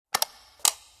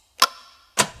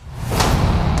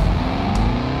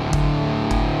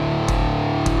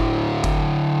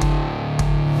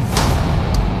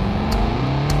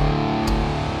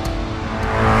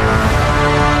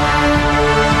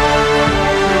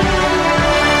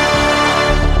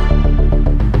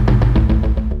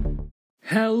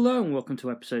welcome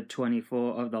to episode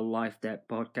 24 of the Life Debt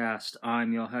Podcast.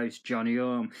 I'm your host, Johnny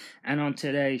and on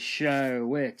today's show,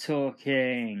 we're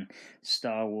talking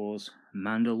Star Wars,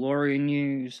 Mandalorian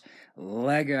news,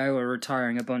 Lego are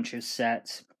retiring a bunch of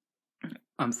sets,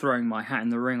 I'm throwing my hat in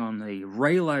the ring on the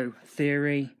Reylo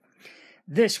theory.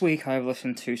 This week, I've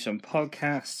listened to some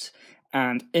podcasts,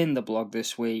 and in the blog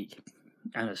this week,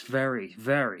 and it's very,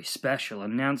 very special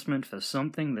announcement for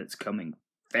something that's coming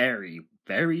very,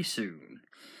 very soon.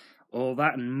 All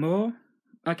that and more?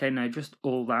 Okay, no, just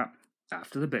all that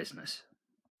after the business.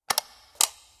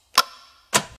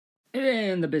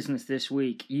 In the business this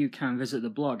week, you can visit the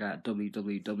blog at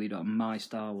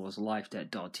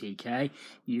www.mystarwarslifedebt.tk.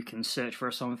 You can search for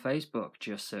us on Facebook.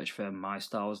 Just search for My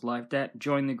Star Wars Life Debt.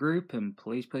 Join the group and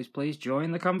please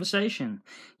join the conversation.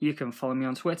 You can follow me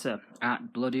on Twitter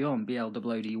at BloodyOrme,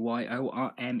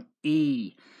 BLOODYORME.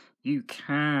 You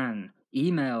can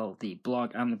email the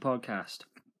blog and the podcast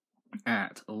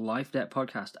at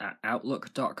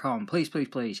lifedebtpodcast@outlook.com.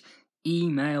 Please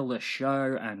email the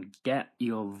show and get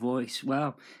your words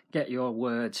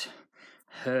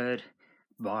heard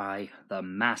by the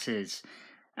masses.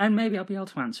 And maybe I'll be able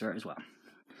to answer it as well.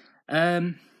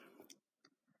 And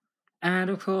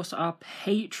of course, our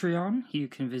Patreon. You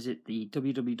can visit the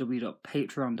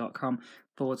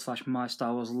www.patreon.com/My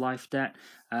Star Wars Life Debt.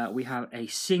 We have a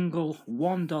single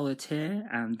 $1 tier,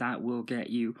 and that will get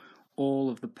you all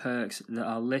of the perks that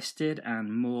are listed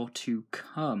and more to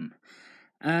come.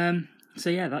 So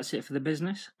yeah, that's it for the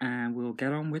business, and we'll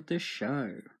get on with the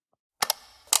show.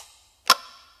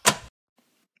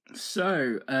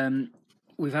 So,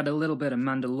 we've had a little bit of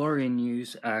Mandalorian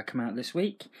news come out this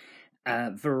week.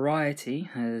 Variety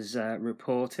has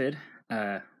reported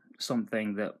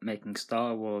something that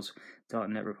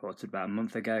MakingStarWars.net reported about a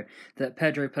month ago, that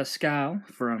Pedro Pascal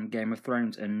from Game of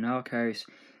Thrones and Narcos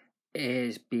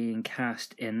is being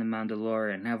cast in The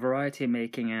Mandalorian. Now, Variety are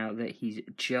making out that he's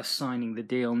just signing the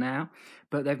deal now,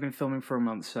 but they've been filming for a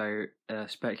month, so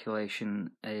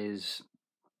speculation is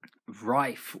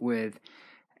rife with,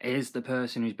 is the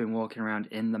person who's been walking around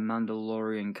in the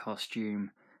Mandalorian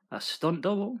costume a stunt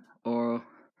double, or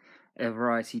are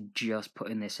Variety just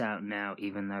putting this out now,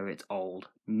 even though it's old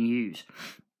news?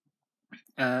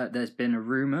 There's been a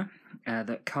rumour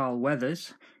that Carl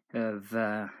Weathers of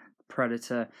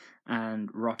Predator and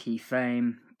Rocky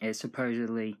fame is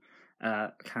supposedly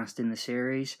cast in the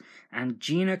series, and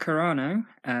Gina Carano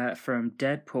from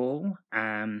Deadpool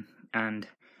and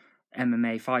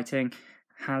MMA fighting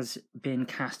has been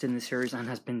cast in the series and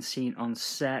has been seen on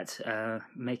set.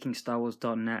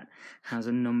 MakingStarWars.net has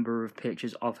a number of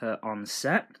pictures of her on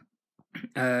set.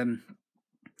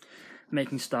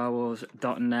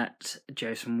 MakingStarWars.net,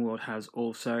 Jason Ward has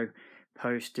also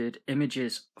posted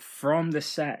images from the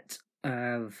set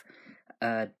of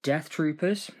Death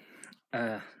Troopers,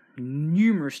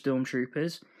 numerous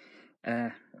Stormtroopers,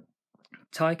 Taika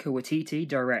Waititi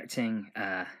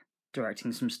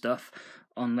directing some stuff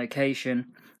on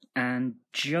location, and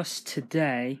just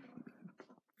today,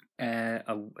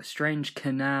 a strange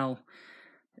canal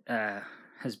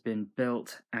has been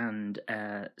built, and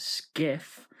a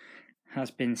skiff has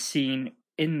been seen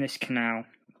in this canal.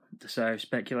 So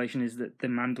speculation is that the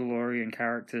Mandalorian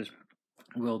characters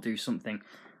will do something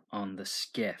on the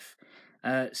skiff.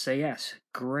 So yes,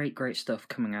 great stuff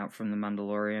coming out from the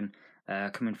Mandalorian,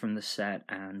 coming from the set,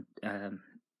 and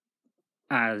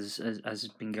as has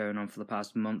been going on for the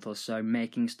past month or so,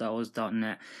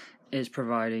 MakingStarWars.net is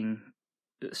providing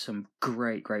some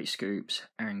great scoops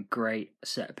and great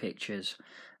set pictures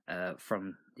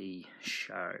from the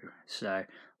show. So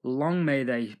long may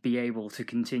they be able to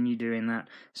continue doing that,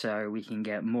 so we can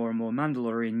get more and more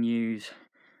Mandalorian news.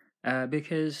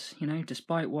 Because,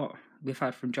 despite what we've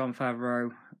had from Jon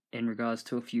Favreau in regards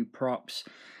to a few props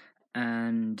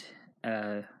and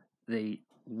the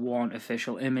one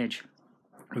official image,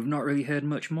 we've not really heard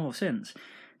much more since.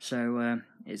 So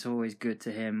it's always good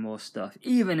to hear more stuff,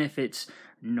 even if it's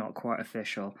not quite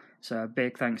official. So a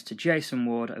big thanks to Jason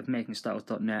Ward of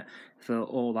MakingStarWars.net for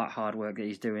all that hard work that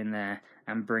he's doing there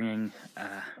and bringing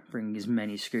as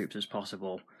many scoops as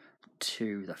possible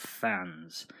to the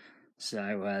fans.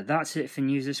 So that's it for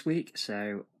news this week.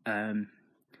 So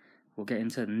we'll get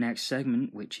into the next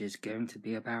segment, which is going to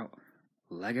be about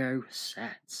Lego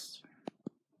sets.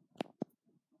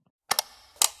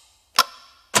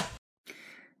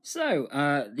 So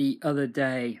the other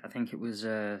day, I think it was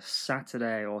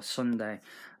Saturday or Sunday,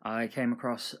 I came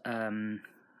across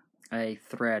a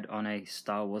thread on a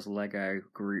Star Wars Lego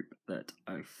group that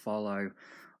I follow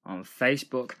on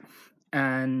Facebook,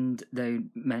 and they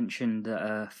mentioned that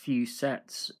a few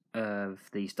sets of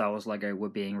the Star Wars Lego were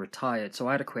being retired, so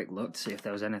I had a quick look to see if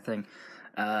there was anything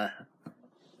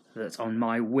that's on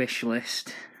my wish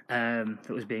list that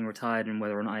was being retired, and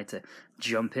whether or not I had to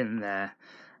jump in there.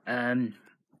 And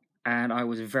I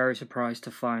was very surprised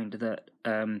to find that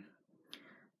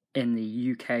in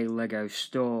the UK Lego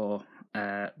store,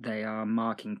 they are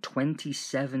marking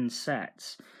 27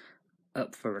 sets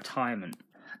up for retirement.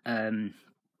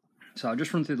 So I'll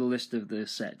just run through the list of the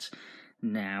sets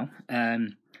now.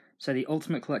 So the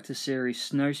Ultimate Collector Series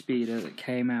Snowspeeder that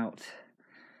came out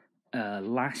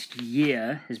last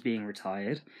year is being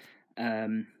retired.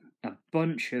 A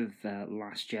bunch of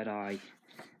Last Jedi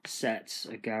sets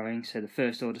are going. So the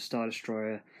First Order Star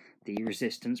Destroyer, the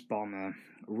Resistance Bomber,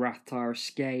 Rathtar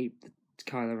Escape, the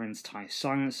Kylo Ren's TIE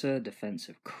Silencer,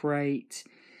 Defensive Crate,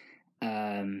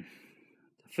 the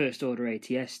First Order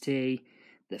ATST,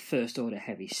 the First Order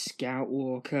Heavy Scout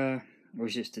Walker,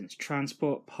 Resistance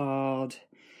Transport Pod,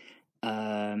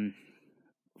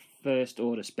 First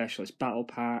Order Specialist Battle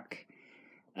Pack,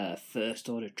 First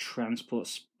Order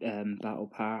Transport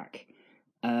Battle Pack,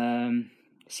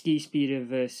 Ski Speeder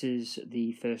versus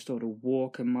the First Order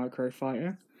Walker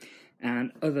Microfighter,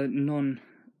 and other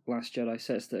non-Last Jedi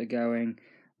sets that are going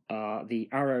are the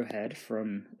Arrowhead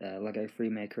from LEGO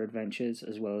Freemaker Adventures,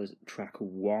 as well as Tracker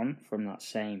 1 from that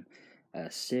same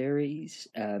series,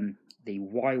 the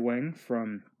Y-Wing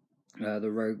from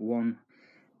the Rogue One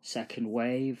Second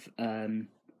Wave,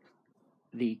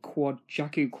 the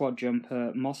Jakku Quad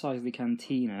Jumper, Mos Eisley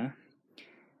Cantina,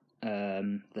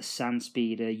 the Sand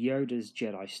Speeder, Yoda's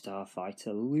Jedi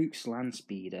Starfighter, Luke's Land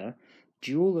Speeder,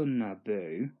 Jewel and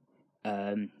Naboo,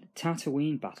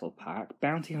 Tatooine Battle Pack,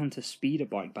 Bounty Hunter Speeder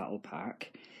Bike Battle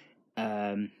Pack,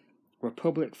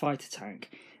 Republic Fighter Tank,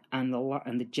 and the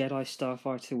Jedi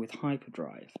Starfighter with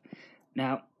Hyperdrive.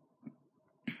 Now,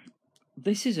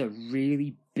 this is a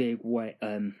really big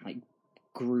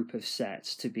group of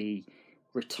sets to be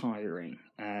retiring.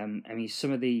 I mean,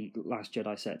 some of the Last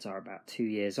Jedi sets are about 2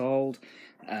 years old.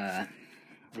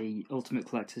 The Ultimate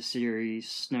Collector Series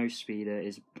Snowspeeder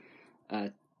is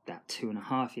about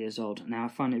 2.5 years old. Now, I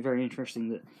find it very interesting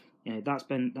that that's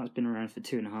been around for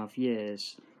 2.5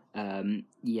 years.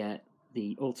 Yet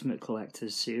the Ultimate Collector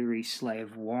Series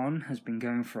Slave 1 has been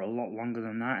going for a lot longer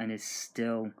than that and is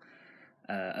still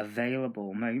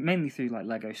available, mainly through like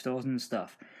Lego stores and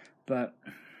stuff. But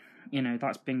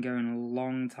that's been going a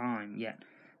long time. Yet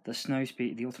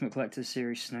the Ultimate Collector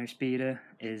Series Snowspeeder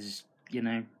is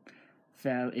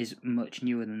is much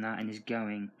newer than that and is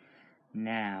going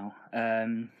now.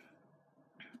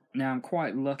 Now I'm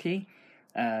quite lucky.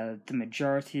 The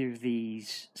majority of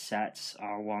these sets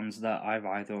are ones that I've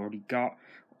either already got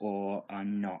or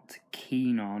I'm not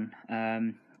keen on.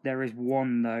 There is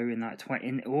one though in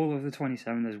all of the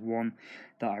 27. There's one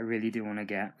that I really do want to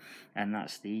get, and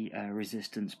that's the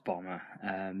Resistance Bomber.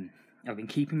 I've been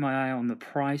keeping my eye on the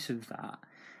price of that,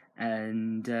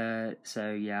 and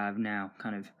so yeah, I'm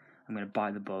going to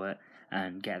bite the bullet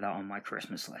and get that on my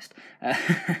Christmas list.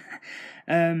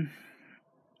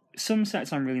 Some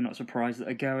sets I'm really not surprised that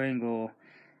are going, or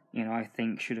I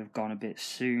think should have gone a bit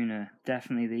sooner.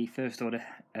 Definitely the First Order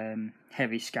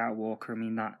Heavy Scout Walker. I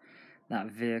mean, that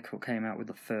vehicle came out with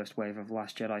the first wave of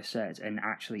Last Jedi sets and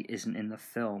actually isn't in the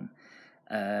film.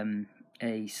 A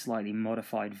slightly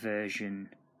modified version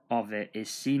of it is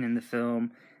seen in the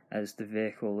film as the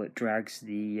vehicle that drags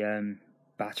the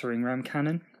battering ram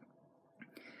cannon.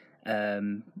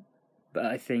 But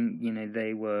I think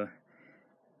they were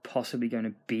possibly going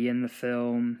to be in the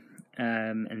film,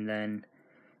 and then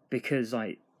because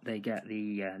they get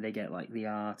the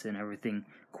art and everything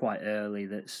quite early,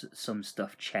 that some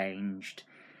stuff changed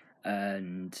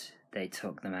and they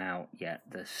took them out. Yet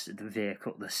the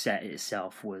set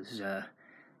itself was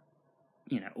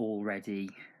already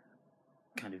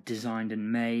kind of designed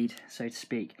and made, so to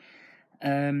speak.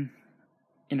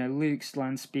 Luke's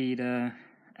Land Speeder,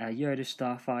 Yoda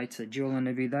Starfighter, Jewel and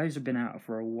Naboo, those have been out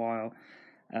for a while.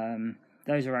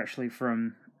 Those are actually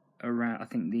from around, I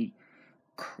think, the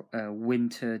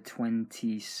winter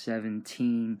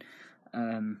 2017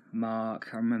 mark.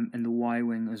 I remember, and the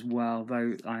Y-Wing as well,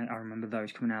 though I remember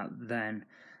those coming out then.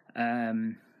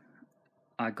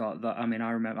 I got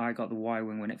the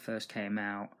Y-Wing when it first came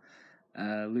out.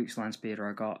 Luke's Land Speeder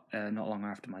I got not long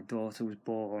after my daughter was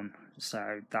born,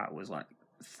 so that was like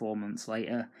 4 months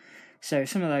later. So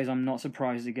some of those I'm not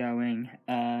surprised are going.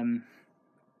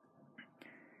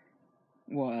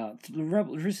 What else?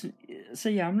 So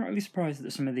yeah, I'm not really surprised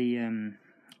that some of the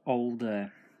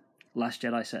older Last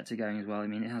Jedi sets are going as well. I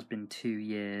mean, it has been 2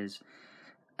 years.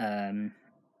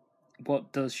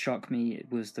 What does shock me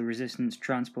was the Resistance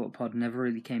Transport Pod never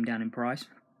really came down in price.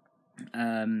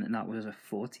 and that was a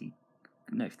 30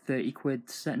 quid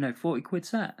set, no, 40 quid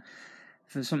set,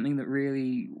 for something that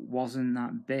really wasn't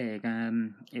that big.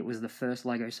 It was the first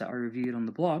Lego set I reviewed on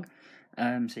the blog,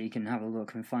 so you can have a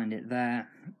look and find it there.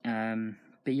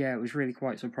 But yeah, it was really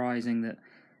quite surprising that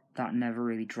never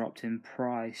really dropped in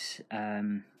price. I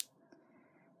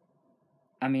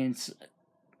mean,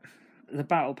 the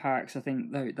battle packs, I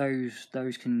think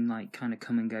those can like kind of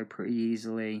come and go pretty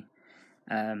easily.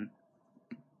 You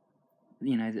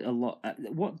know, a lot.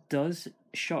 What does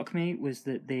shock me was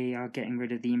that they are getting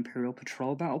rid of the Imperial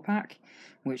Patrol battle pack,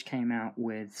 which came out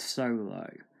with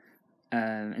Solo.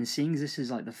 And seeing as this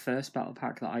is like the first battle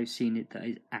pack that I've seen that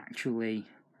is actually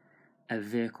a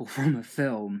vehicle from a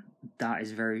film, that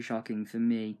is very shocking for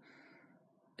me,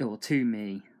 or to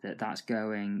me, that's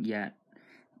going. Yet,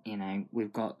 you know,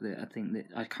 we've got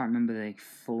I can't remember the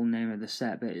full name of the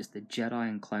set, but it's the Jedi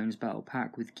and Clones battle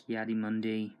pack with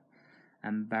Ki-Adi-Mundi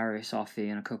and Barriss Offee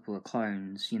and a couple of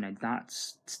clones. You know,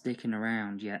 that's sticking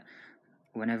around. Yet,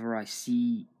 whenever I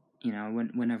see, you know,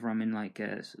 whenever I'm in like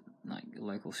a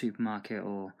local supermarket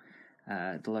or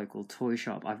the local toy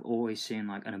shop, I've always seen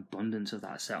like an abundance of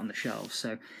that set on the shelves.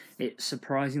 So it's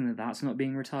surprising that that's not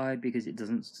being retired, because it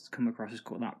doesn't come across as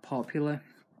quite that popular.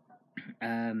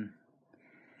 The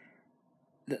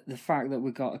fact that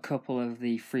we've got a couple of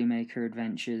the Freemaker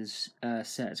Adventures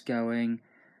sets going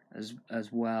as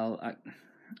well.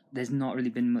 There's not really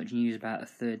been much news about a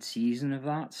third season of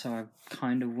that, so I'm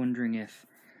kind of wondering if,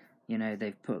 you know,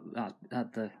 they've put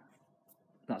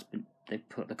they've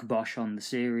put the kibosh on the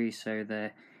series, so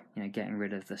they're, you know, getting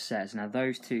rid of the sets. Now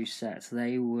those two sets,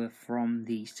 they were from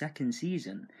the second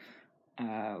season,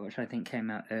 which I think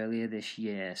came out earlier this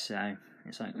year. So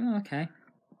it's like, oh, okay,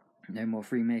 no more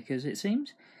Freemakers, it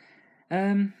seems.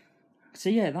 So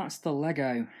yeah, that's the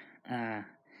Lego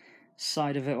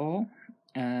side of it all.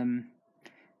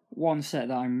 One set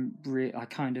that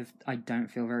I don't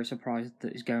feel very surprised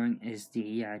that is going is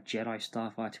the Jedi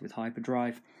Starfighter with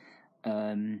hyperdrive.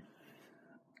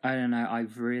 I don't know, I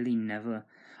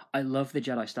love the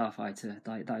Jedi Starfighter.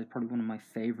 That is probably one of my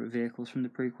favourite vehicles from the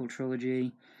prequel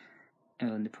trilogy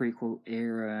and the prequel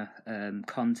era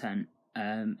content.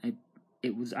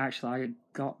 It was actually, I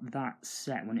got that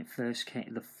set when it first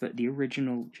came, the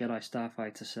original Jedi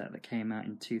Starfighter set that came out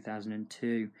in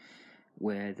 2002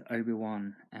 with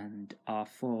Obi-Wan and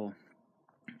R4.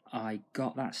 I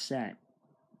got that set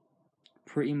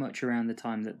pretty much around the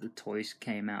time that the toys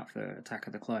came out for Attack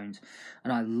of the Clones,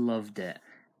 and I loved it.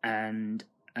 And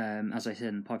as I said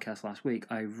in the podcast last week,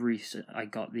 I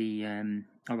got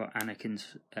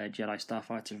Anakin's Jedi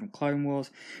Starfighter from Clone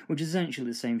Wars, which is essentially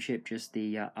the same ship, just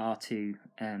the R2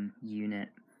 unit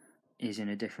is in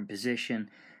a different position.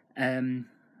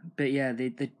 But yeah,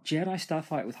 the Jedi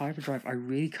Starfighter with hyperdrive, I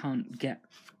really can't get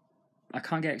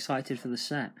excited for the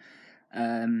set.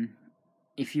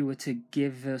 If you were to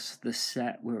give us the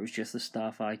set where it was just the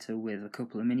Starfighter with a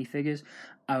couple of minifigures,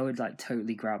 I would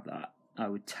totally grab that. I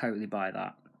would totally buy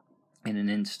that in an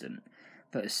instant.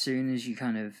 But as soon as you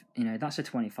kind of, you know, that's a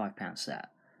 £25 set.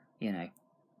 You know,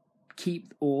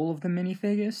 keep all of the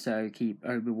minifigures, so keep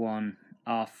Obi-Wan,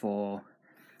 R4,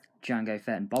 Jango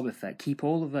Fett, and Boba Fett. Keep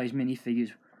all of those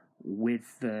minifigures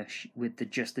with the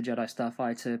just the Jedi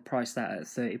Starfighter, price that at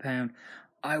 £30.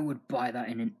 I would buy that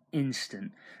in an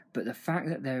instant. But the fact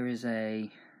that there is a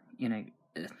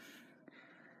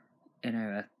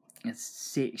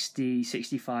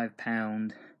 65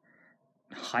 pound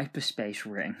hyperspace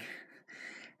ring,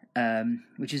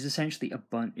 which is essentially a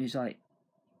bunch.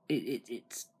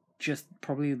 It's just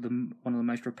probably one of the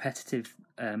most repetitive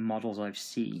models I've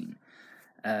seen.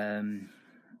 I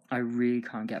really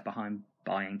can't get behind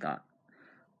buying that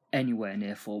anywhere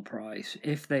near full price.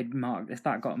 If that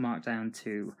got marked down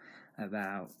to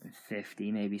about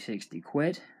 50, maybe 60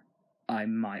 quid, I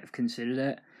might have considered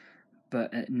it.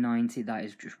 But at 90, that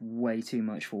is just way too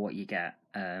much for what you get.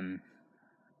 And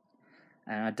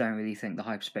I don't really think the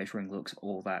hyperspace ring looks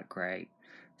all that great.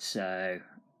 So,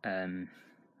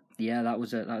 yeah, that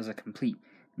was a complete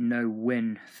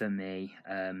no-win for me.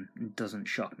 It doesn't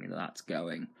shock me that that's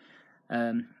going.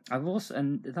 And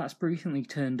that's recently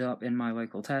turned up in my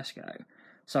local Tesco.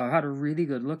 So I've had a really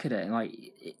good look at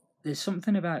it. There's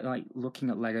something about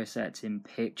looking at Lego sets in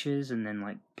pictures and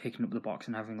then picking up the box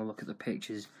and having a look at the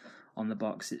pictures on the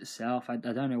box itself. I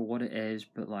don't know what it is,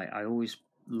 but I always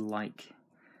like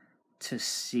to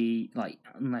see,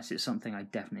 unless it's something I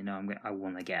definitely know I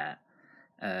want to get.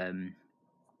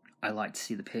 I like to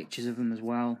see the pictures of them as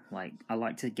well. I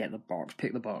like to get the box,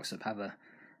 pick the box up, have a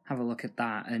look at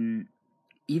that, and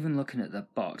even looking at the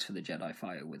box for the Jedi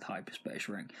Fighter with hyperspace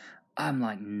ring, I'm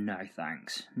like, no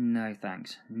thanks,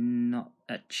 not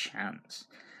a chance.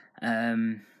 I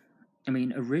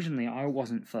mean, originally I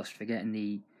wasn't fussed for getting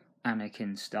the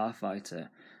Anakin Starfighter,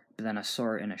 but then I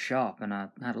saw it in a shop and I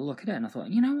had a look at it and I thought,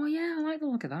 you know what, yeah, I like the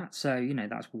look of that. So,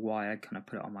 that's why I kind of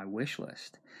put it on my wish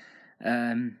list.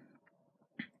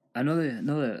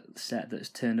 Another set that's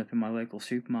turned up in my local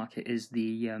supermarket is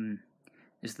the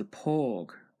Porg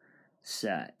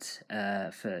set.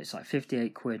 It's like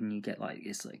 58 quid and you get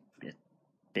it's like a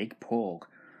big Porg.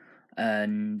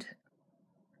 And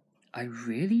I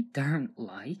really don't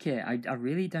like it. I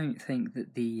really don't think that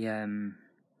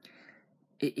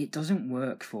it doesn't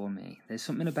work for me. There's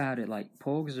something about it, like,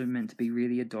 Porgs are meant to be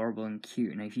really adorable and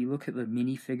cute, and if you look at the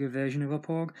minifigure version of a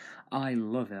Porg, I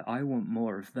love it. I want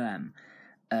more of them.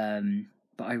 But I'm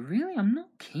not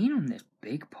keen on this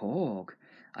big Porg.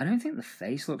 I don't think the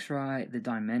face looks right, the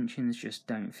dimensions just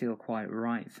don't feel quite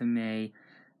right for me.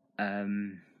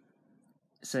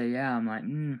 So yeah, I'm like,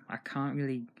 I can't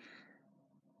really...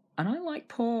 And I like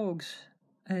Porgs,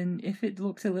 and if it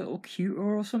looked a little cuter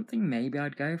or something, maybe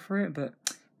I'd go for it, but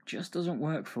it just doesn't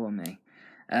work for me.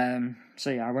 So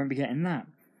yeah, I won't be getting that.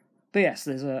 But yes,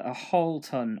 there's a whole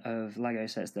ton of LEGO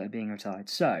sets that are being retired.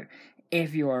 So,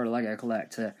 if you are a LEGO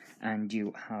collector and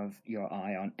you have your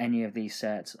eye on any of these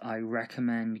sets, I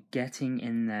recommend getting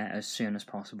in there as soon as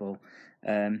possible.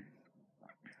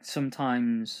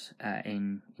 Sometimes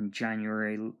in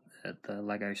January, the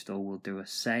LEGO store will do a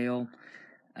sale,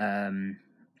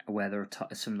 where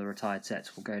some of the retired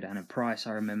sets will go down in price.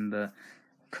 I remember a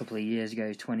couple of years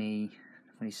ago,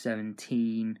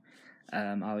 2017,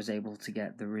 I was able to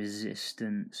get the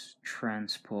Resistance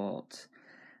Transport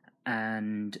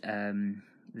and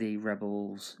the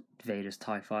Rebels Vader's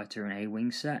TIE Fighter and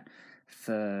A-Wing set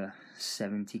for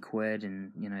 70 quid,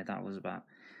 and that was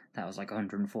like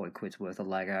 140 quid's worth of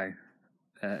Lego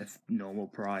normal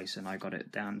price, and I got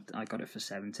it for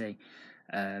 70.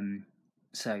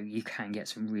 So you can get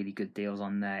some really good deals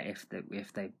on there if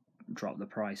they drop the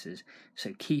prices.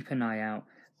 So keep an eye out,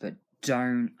 but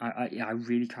don't. I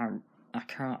really can't.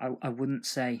 I wouldn't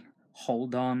say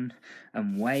hold on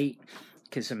and wait,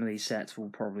 because some of these sets will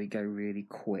probably go really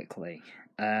quickly.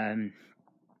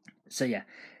 So yeah,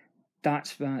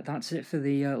 that's it for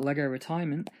the Lego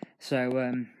retirement.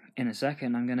 So in a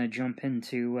second, I'm going to jump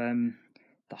into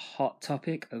the hot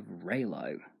topic of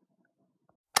Reylo.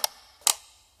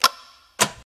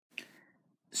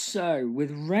 So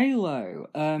with Reylo,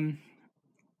 a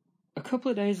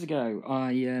couple of days ago,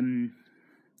 I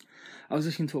was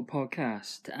listening to a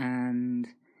podcast, and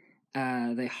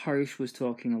the host was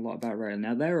talking a lot about Reylo.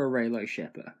 Now, they're a Reylo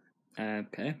shipper.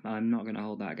 Okay, I'm not going to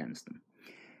hold that against them.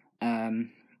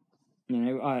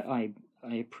 I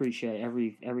appreciate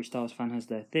every Star Wars fan has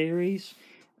their theories,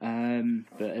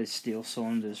 but as Steel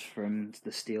Saunders from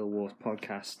the Steel Wars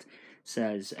podcast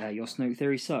says, your Snoke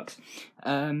theory sucks.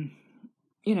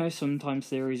 Sometimes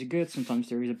theories are good, sometimes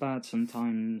theories are bad,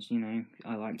 sometimes,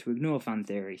 I like to ignore fan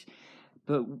theories.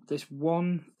 But this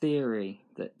one theory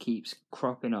that keeps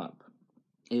cropping up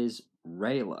is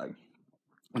Reylo,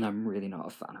 and I'm really not a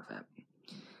fan of it.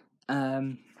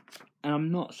 And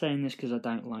I'm not saying this because I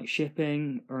don't like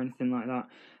shipping or anything like that.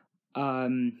 I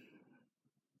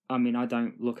mean, I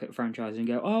don't look at franchises and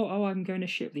go, oh, I'm going to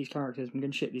ship these characters,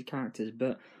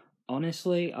 but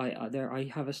honestly, I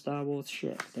have a Star Wars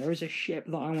ship. There is a ship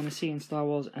that I want to see in Star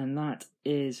Wars, and that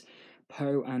is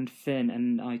Poe and Finn.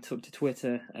 And I took to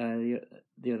Twitter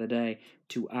the other day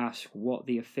to ask what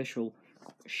the official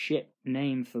ship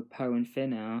name for Poe and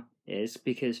Finn is,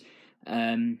 because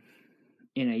you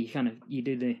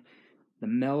do the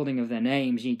melding of their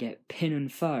names, and you get Pin and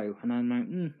Foe, and I'm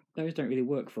like, those don't really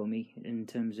work for me in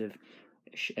terms of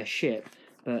a ship.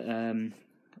 But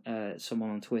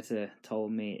someone on Twitter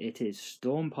told me it is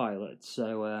Storm Pilot,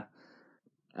 so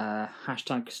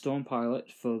hashtag Storm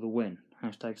Pilot for the win.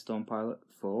 Hashtag Storm Pilot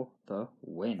for the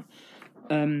win.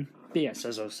 But yes,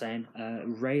 as I was saying,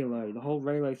 Reylo, the whole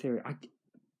Reylo theory,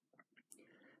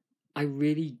 I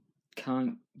really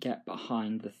can't get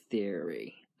behind the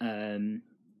theory.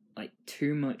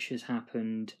 Too much has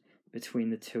happened between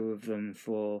the two of them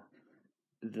for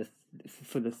the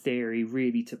theory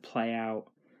really to play out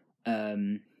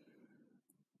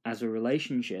as a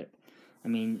relationship. I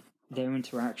mean, their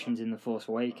interactions in The Force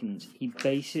Awakens, he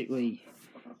basically,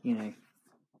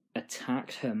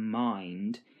 attacks her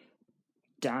mind,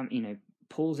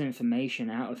 pulls information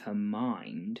out of her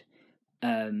mind,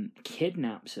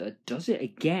 kidnaps her, does it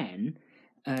again,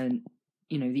 and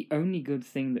the only good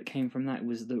thing that came from that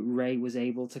was that Rey was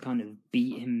able to kind of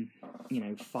beat him,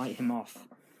 fight him off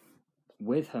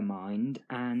with her mind,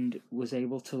 and was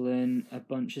able to learn a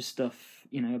bunch of stuff,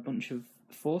 a bunch of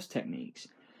force techniques,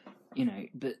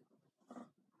 but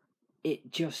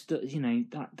it just,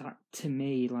 that to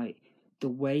me, like, the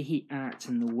way he acts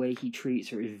and the way he treats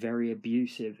her is very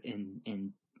abusive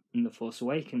in The Force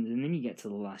Awakens, and then you get to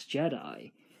The Last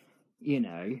Jedi, he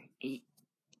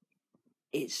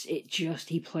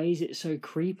plays it so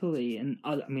creepily, and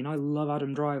I love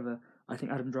Adam Driver. I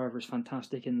think Adam Driver is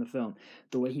fantastic in the film.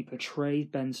 The way he portrays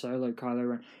Ben Solo, Kylo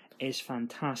Ren, is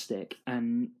fantastic,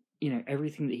 and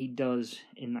everything that he does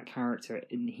in that character,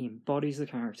 he embodies the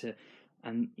character,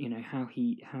 and how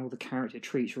the character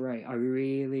treats Rey. I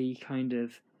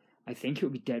think it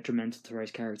would be detrimental to Rey's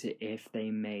character if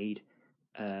they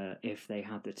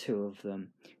had the two of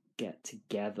them get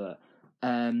together.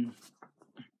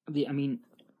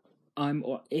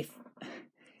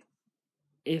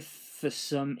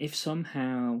 If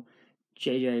somehow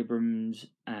J.J. Abrams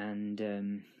and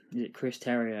is it Chris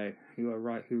Terrio who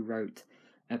wrote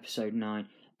Episode 9,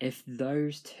 if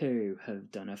those two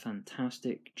have done a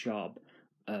fantastic job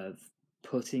of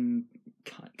putting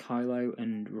Kylo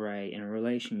and Rey in a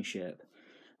relationship,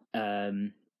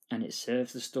 and it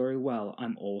serves the story well,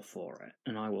 I'm all for it,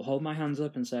 and I will hold my hands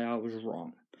up and say I was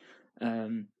wrong.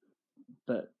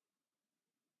 But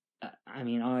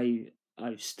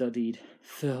I've studied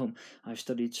film, I've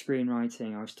studied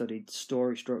screenwriting, I've studied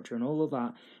story structure and all of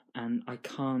that, and I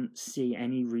can't see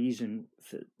any reason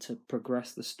to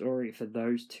progress the story for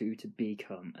those two to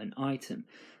become an item.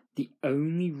 The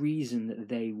only reason that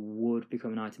they would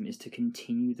become an item is to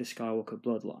continue the Skywalker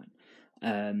bloodline.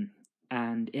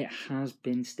 And it has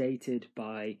been stated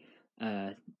by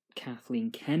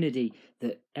Kathleen Kennedy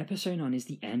that Episode 9 is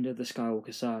the end of the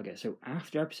Skywalker saga. So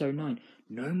after Episode 9,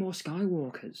 no more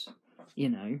Skywalkers.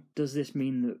 Does this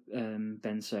mean that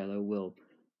Ben Solo will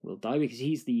die? Because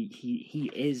he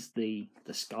is the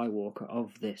Skywalker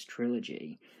of this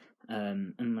trilogy.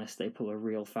 Unless they pull a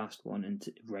real fast one and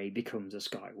Rey becomes a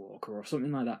Skywalker or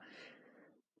something like that.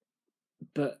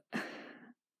 But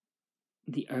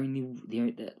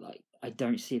I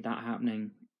don't see that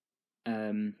happening.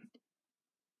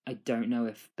 I don't know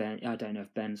if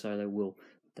Ben Solo will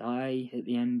die at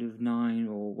the end of 9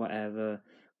 or whatever.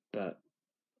 But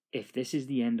if this is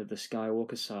the end of the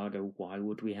Skywalker saga, why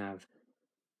would we have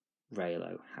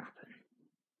Reylo happen?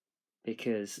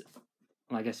 Because,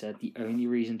 like I said, the only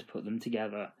reason to put them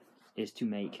together is to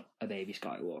make a baby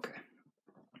Skywalker.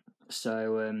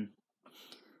 So,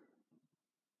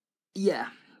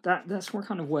 that's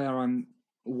kind of where I'm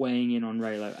weighing in on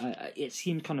Reylo. It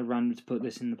seems kind of random to put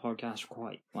this in the podcast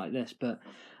quite like this, but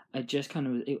I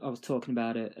was talking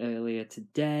about it earlier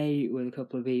today with a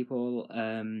couple of people,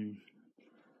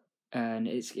 and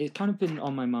it's kind of been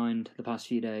on my mind the past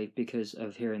few days because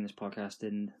of hearing this podcast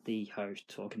and the host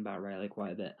talking about Reylo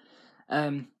quite a bit.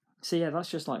 So yeah, that's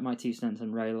just like my 2 cents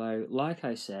on Reylo. Like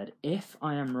I said, if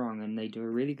I am wrong and they do a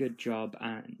really good job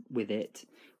with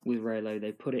Reylo,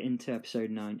 they put it into Episode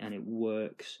 9 and it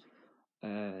works,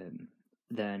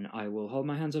 then I will hold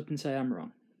my hands up and say I'm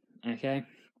wrong. Okay?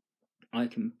 I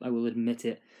will admit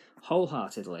it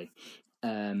wholeheartedly.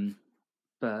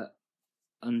 But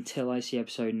until I see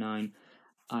Episode 9,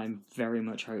 I'm very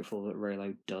much hopeful that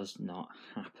Reylo does not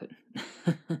happen.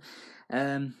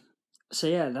 So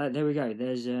yeah, there we go.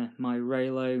 There's my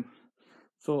Reylo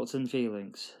thoughts and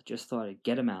feelings. Just thought I'd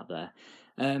get them out there.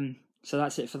 So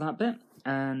that's it for that bit.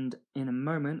 And in a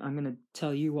moment, I'm going to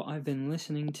tell you what I've been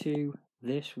listening to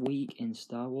this week in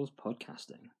Star Wars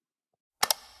podcasting.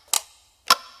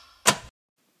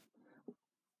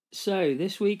 So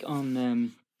this week I've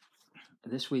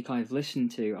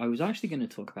listened to. I was actually going to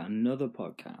talk about another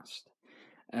podcast,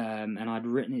 and I'd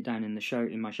written it down in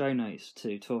my show notes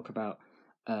to talk about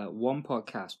one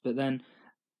podcast. But then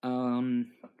on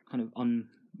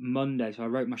Monday, so I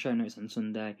wrote my show notes on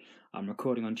Sunday. I'm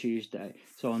recording on Tuesday,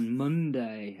 so on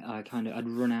Monday I'd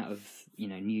run out of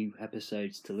new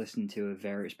episodes to listen to of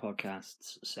various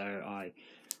podcasts. So I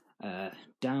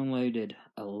downloaded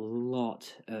a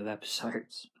lot of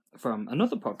episodes from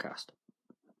another podcast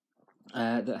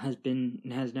that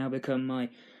has now become my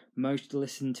most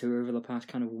listened to over the past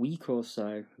kind of week or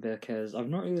so, because I've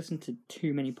not really listened to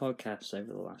too many podcasts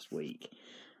over the last week.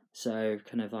 So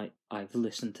kind of like I've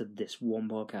listened to this one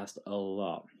podcast a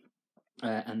lot,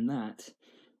 and that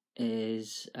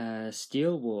is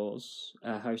Steel Wars,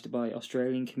 hosted by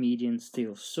Australian comedian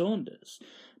Steele Saunders.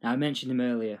 Now I mentioned him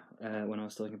earlier when I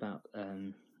was talking about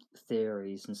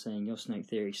theories and saying your Snoke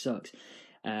theory sucks,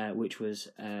 which was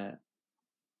a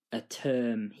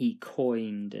term he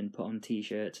coined and put on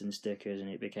T-shirts and stickers, and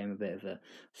it became a bit of a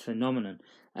phenomenon.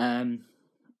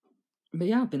 But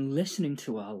yeah, I've been listening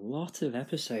to a lot of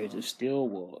episodes of Steel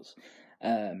Wars,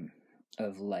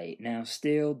 of late. Now,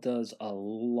 Steele does a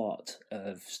lot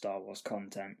of Star Wars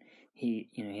content. He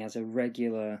has a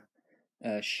regular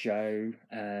show.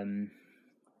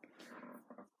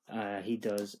 He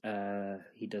does a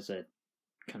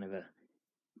kind of a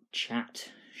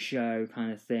chat show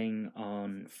kind of thing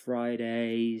on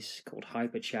Fridays called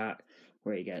Hyper Chat,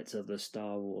 where he gets other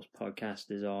Star Wars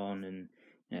podcasters on, and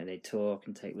they talk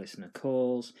and take listener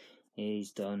calls.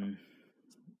 He's done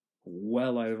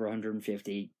well over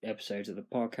 150 episodes of the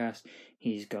podcast.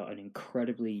 He's got an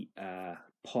incredibly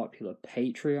popular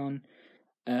Patreon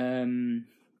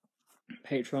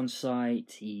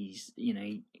site. He's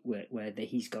where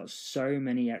he's got so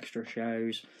many extra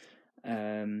shows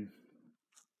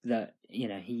that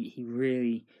he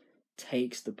really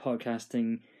takes the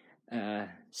podcasting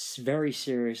very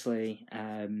seriously,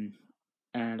 and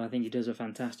I think he does a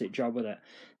fantastic job with it.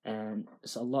 And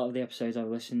so a lot of the episodes I've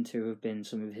listened to have been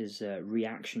some of his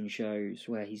reaction shows,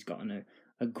 where he's gotten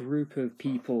a group of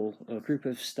people, a group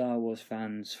of Star Wars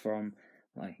fans from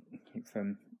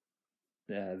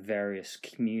various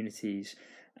communities,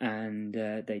 and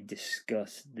they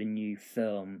discuss the new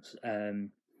films.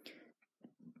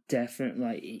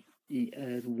 Definitely,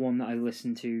 the one that I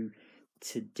listened to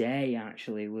today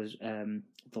actually was The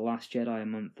Last Jedi a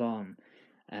month on,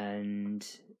 and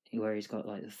where he's got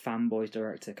like the Fanboys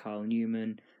director Carl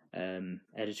Newman,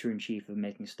 editor-in-chief of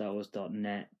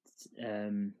MakingStarWars.net,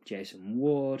 Jason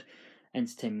Ward,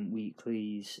 Entertainment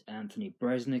Weekly's Anthony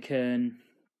Bresnikan,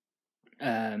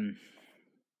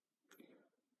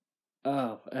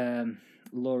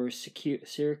 Laura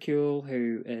Syracuse,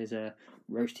 who is a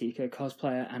Roche Tico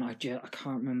cosplayer, and I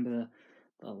can't remember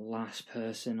the last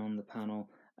person on the panel.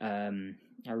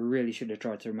 I really should have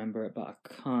tried to remember it, but I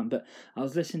can't. But I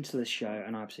was listening to this show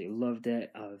and I absolutely loved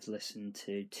it. I've listened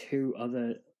to 2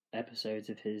 other episodes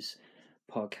of his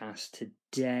podcast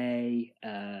today,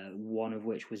 one of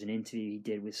which was an interview he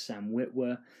did with Sam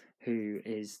Witwer, who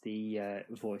is the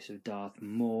voice of Darth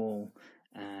Maul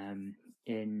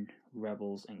in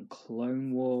Rebels and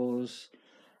Clone Wars.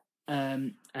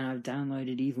 And I've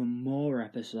downloaded even more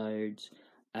episodes.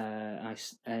 I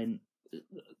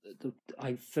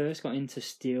first got into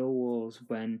Steele Wars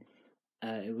when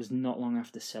it was not long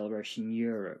after Celebration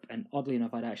Europe, and oddly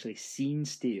enough, I'd actually seen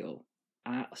Steele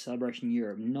at Celebration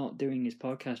Europe, not doing his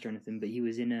podcast or anything, but he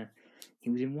was in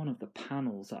one of the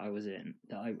panels that I was in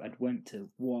that I'd went to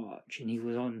watch, and he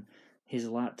was on his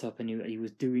laptop and he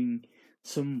was doing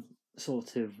some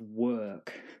sort of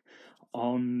work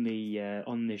on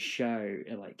the show,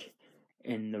 like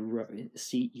in the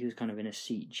seat. He was kind of in a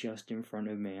seat just in front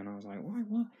of me, and I was like,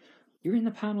 what? You're in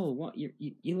the panel. What?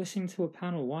 You're listening to a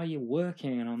panel. Why are you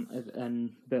working?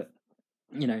 But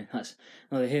that's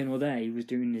neither here nor there. He was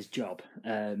doing his job.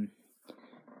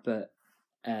 But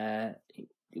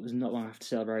it was not long after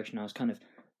Celebration. I was kind of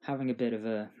having a bit of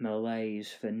a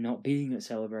malaise for not being at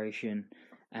Celebration,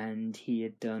 and he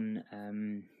had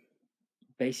done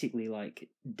basically like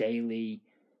daily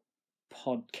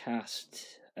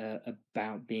podcast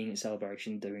about being at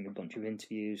Celebration, doing a bunch of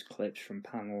interviews, clips from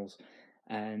panels,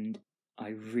 and I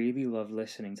really love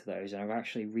listening to those, and I've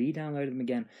actually re-downloaded them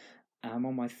again. I'm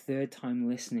on my 3rd time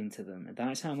listening to them, and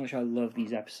that's how much I love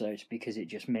these episodes, because it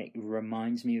just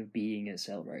reminds me of being at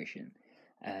Celebration,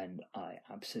 and I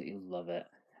absolutely love it.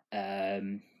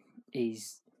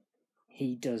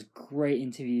 He does great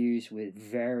interviews with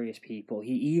various people.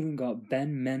 He even got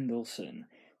Ben Mendelsohn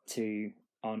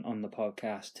on the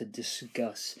podcast to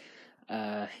discuss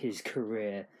his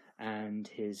career and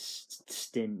his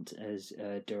stint as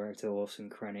director Orson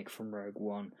Krennic from Rogue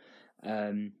One.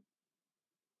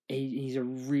 He's a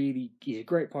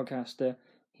great podcaster.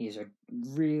 He's a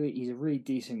really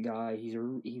decent guy. He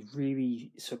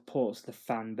really supports the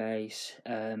fan base.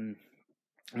 And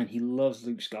he loves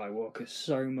Luke Skywalker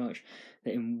so much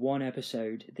that in one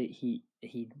episode that he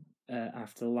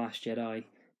after The Last Jedi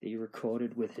that he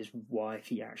recorded with his wife,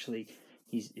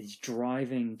 he's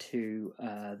driving to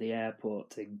the airport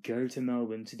to go to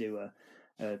Melbourne to do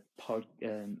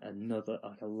another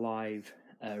like a live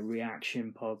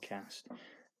reaction podcast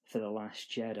for The Last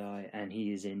Jedi, and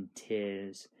he is in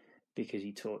tears because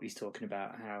he's talking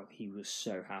about how he was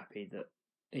so happy that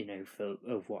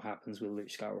of what happens with Luke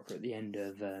Skywalker at the end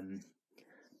of The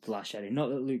Last Jedi. Not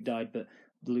that Luke died, but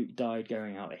Luke died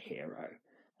going out a hero.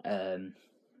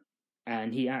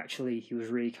 And he was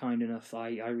really kind enough.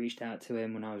 I reached out to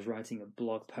him when I was writing a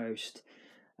blog post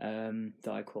that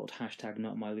I called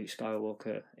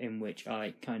 #NotMyLukeSkywalker, in which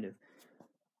I kind of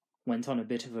went on a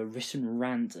bit of a written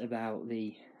rant about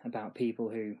people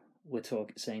who were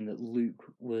saying that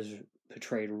Luke was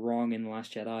portrayed wrong in The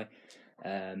Last Jedi.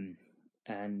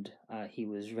 and he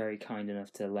was very kind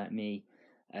enough to let me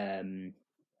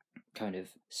kind of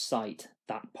cite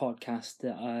that podcast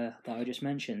that I just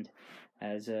mentioned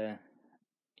as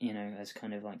as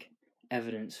kind of like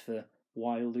evidence for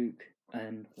why Luke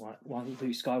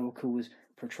Skywalker was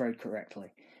portrayed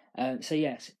correctly. So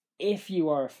yes, if you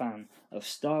are a fan of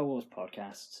Star Wars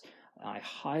podcasts, I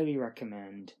highly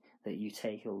recommend that you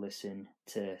take a listen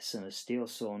to some of Steele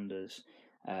Saunders'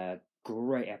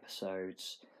 great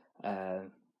episodes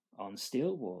on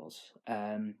Steele Wars.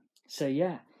 So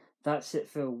yeah, that's it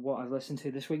for what I've listened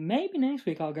to this week. Maybe next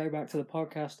week I'll go back to the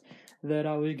podcast that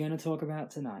I was going to talk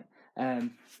about tonight. But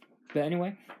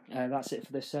anyway, that's it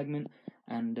for this segment,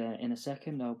 and in a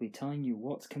second I'll be telling you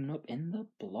what's coming up in the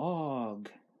blog.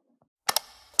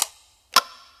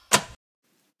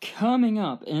 Coming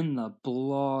up in the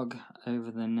blog over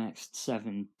the next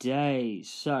 7 days.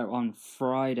 So on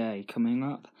Friday coming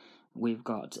up, we've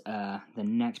got the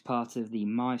next part of the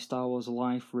My Star Wars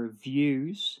Life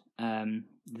reviews.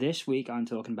 This week I'm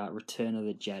talking about Return of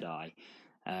the Jedi.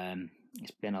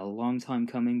 It's been a long time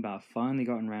coming, but I've finally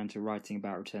gotten around to writing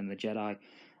about Return of the Jedi.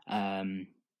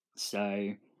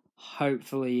 So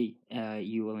hopefully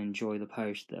you will enjoy the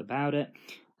post about it.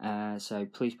 So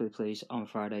please, on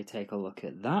Friday, take a look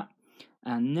at that.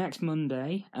 And next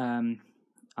Monday,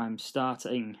 I'm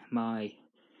starting my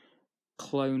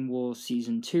Clone Wars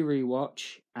Season 2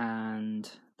 rewatch, and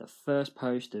the first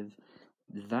post of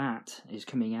that is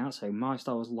coming out. So My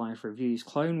Star Wars Life reviews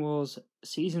Clone Wars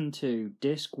Season 2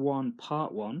 Disc 1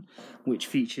 Part 1, which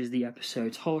features the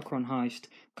episodes Holocron Heist,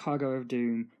 Cargo of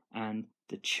Doom, and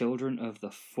The Children of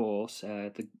the Force,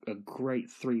 a great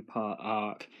 3-part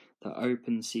arc that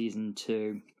opens Season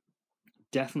 2.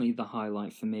 Definitely the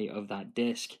highlight for me of that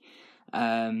disc.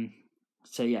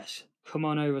 So yes, come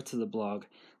on over to the blog,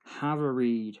 have a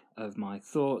read of my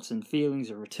thoughts and feelings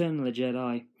of Return of the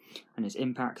Jedi and its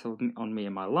impact on me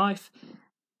and my life,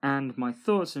 and my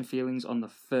thoughts and feelings on the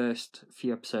first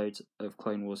few episodes of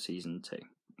Clone Wars Season 2.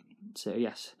 So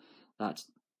yes,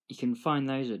 you can find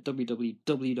those at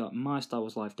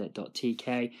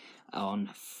www.mystarwarslifedebt.tk on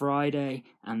Friday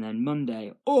and then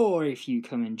Monday, or if you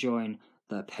come and join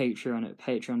the Patreon at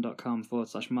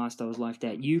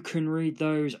patreon.com/mystarwarslifedebt, you can read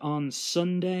those on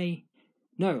Sunday.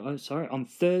 No, sorry, on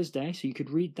Thursday, so you could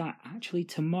read that actually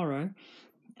tomorrow,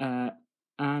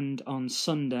 and on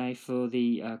Sunday for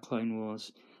the Clone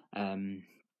Wars,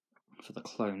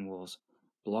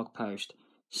 blog post.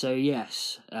 So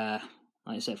yes, like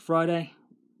I said, Friday,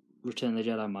 Return of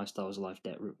the Jedi, My Star Wars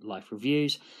Life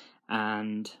reviews,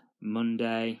 and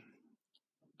Monday,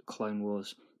 Clone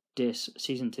Wars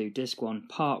Season 2, Disc 1,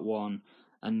 Part 1,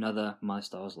 another My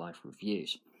Star Wars Life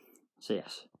reviews. So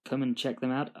yes, come and check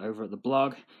them out over at the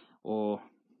blog, or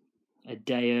a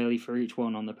day early for each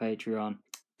one on the Patreon.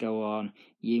 Go on,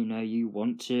 you know you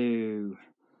want to.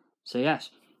 So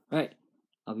yes, right,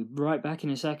 I'll be right back in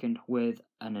a second with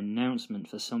an announcement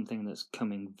for something that's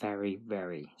coming very,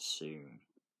 very soon.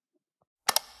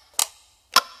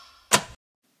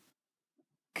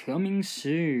 Coming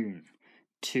soon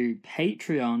to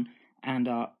Patreon and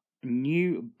our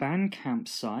new Bandcamp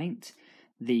site,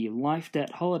 the Life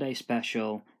Debt Holiday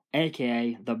Special,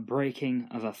 aka The Breaking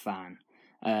of a Fan.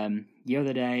 The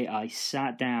other day I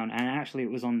sat down, and actually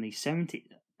it was on the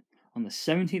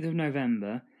 17th of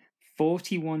November,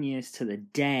 41 years to the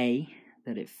day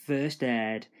that it first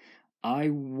aired, I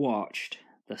watched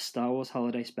the Star Wars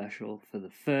Holiday Special for the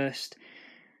first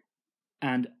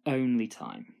and only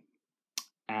time.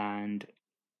 And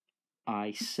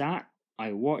I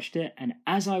watched it, and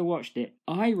as I watched it,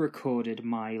 I recorded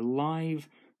my live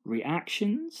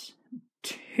reactions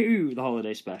to the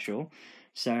holiday special.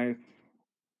 So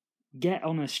get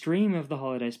on a stream of the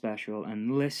holiday special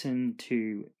and listen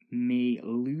to me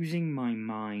losing my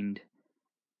mind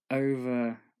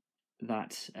over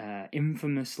that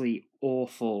infamously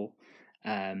awful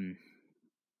hour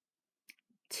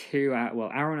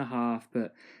and a half,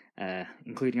 but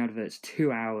including adverts, 2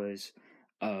 hours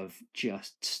of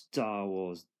just Star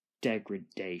Wars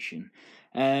degradation.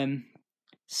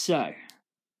 So,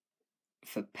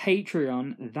 for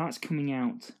Patreon, that's coming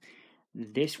out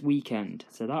this weekend.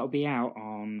 So that'll be out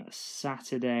on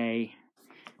Saturday,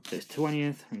 so it's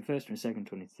 20th, 21st, 22nd,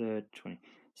 23rd, 20th.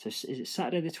 So is it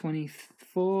Saturday the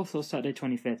 24th or Saturday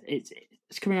 25th?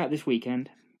 It's coming out this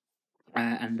weekend,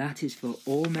 and that is for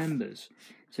all members.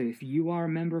 So if you are a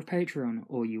member of Patreon,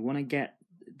 or you want to get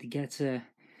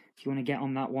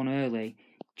on that one early,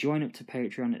 join up to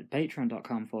Patreon at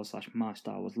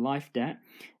patreon.com/mystarwarslifedebt,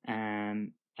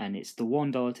 and it's the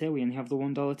 $1 tier. We only have the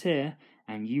 $1 tier,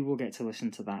 and you will get to listen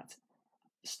to that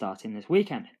starting this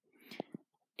weekend.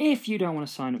 If you don't want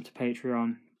to sign up to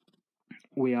Patreon,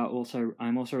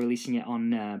 I'm also releasing it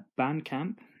on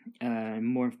Bandcamp.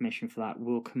 More information for that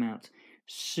will come out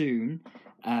soon,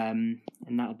 and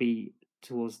that'll be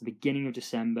towards the beginning of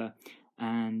December,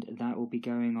 and that will be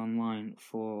going online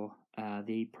for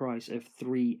the price of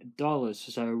 $3,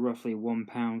 so roughly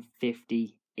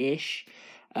 £1.50 ish.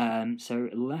 So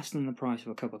less than the price of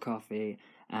a cup of coffee,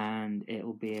 and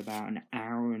it'll be about an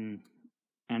hour and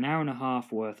a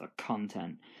half worth of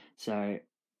content. So,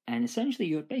 and essentially,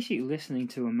 you're basically listening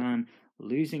to a man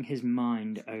losing his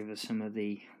mind over some of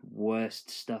the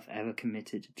worst stuff ever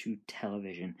committed to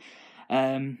television.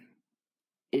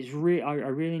 It's I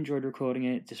really enjoyed recording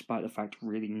it, despite the fact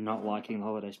really not liking the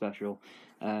holiday special.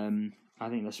 I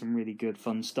think there's some really good,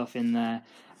 fun stuff in there,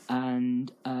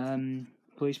 and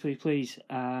please,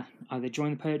 either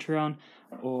join the Patreon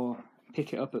or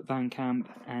pick it up at Bandcamp,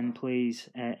 and please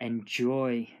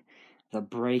enjoy the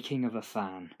breaking of a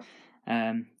fan.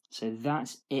 So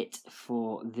that's it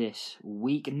for this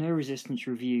week. No Resistance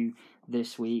review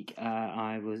this week.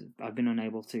 I've been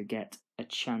unable to get a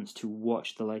chance to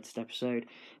watch the latest episode,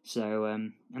 so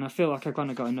and I feel like I've kind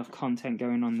of got enough content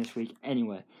going on this week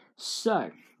anyway.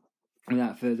 So,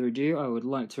 without further ado, I would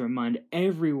like to remind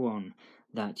everyone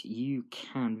that you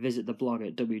can visit the blog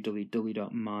at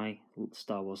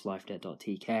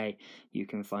www.mystarwarslifedebt.tk. You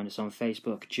can find us on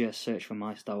Facebook. Just search for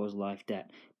My Star Wars Life Debt.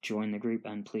 Join the group,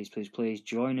 and please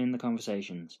join in the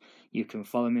conversations. You can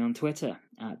follow me on Twitter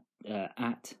at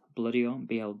Bloodyorme,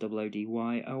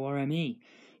 BLOODYORME.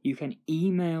 You can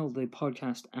email the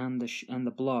podcast and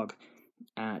the blog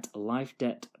at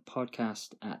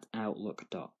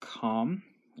lifedebtpodcast@outlook.com.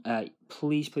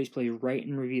 Please rate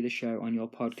and review the show on your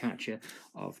podcatcher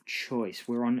of choice.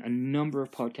 We're on a number of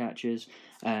podcatchers,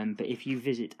 but if you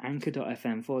visit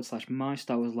anchor.fm/My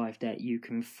Star Wars Life Debt, you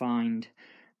can find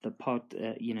the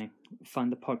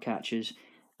find the podcatchers.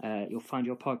 You'll find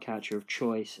your podcatcher of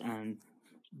choice and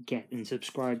get and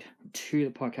subscribe to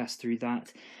the podcast through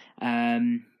that.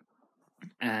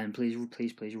 And please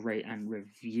rate and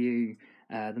review.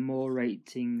 The more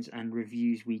ratings and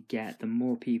reviews we get, the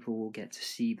more people will get to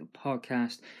see the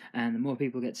podcast, and the more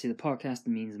people get to see the podcast, it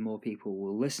means the more people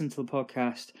will listen to the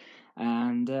podcast,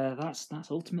 and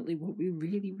that's ultimately what we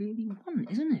really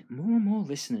want, isn't it? More and more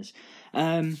listeners.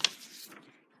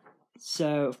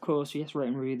 So, of course, yes, rate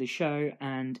and review the show,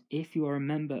 and if you are a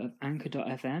member of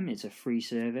Anchor.fm, it's a free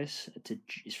service.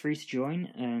 It's free to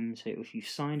join, so if you've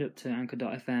signed up to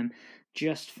Anchor.fm,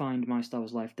 just find My Star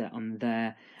Wars Life Debt on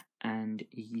there, and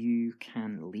you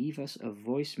can leave us a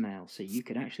voicemail, so you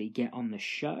could actually get on the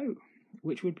show,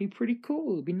 which would be pretty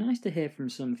cool. It would be nice to hear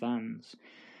from some fans.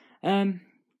 So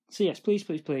yes, please,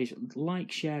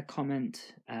 like, share,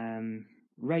 comment,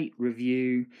 rate,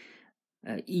 review,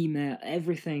 email,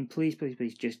 everything. Please,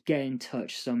 just get in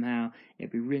touch somehow.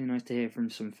 It'd be really nice to hear from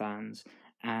some fans.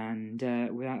 And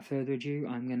without further ado,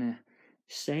 I'm going to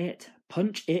say it,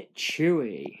 punch it,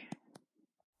 Chewie.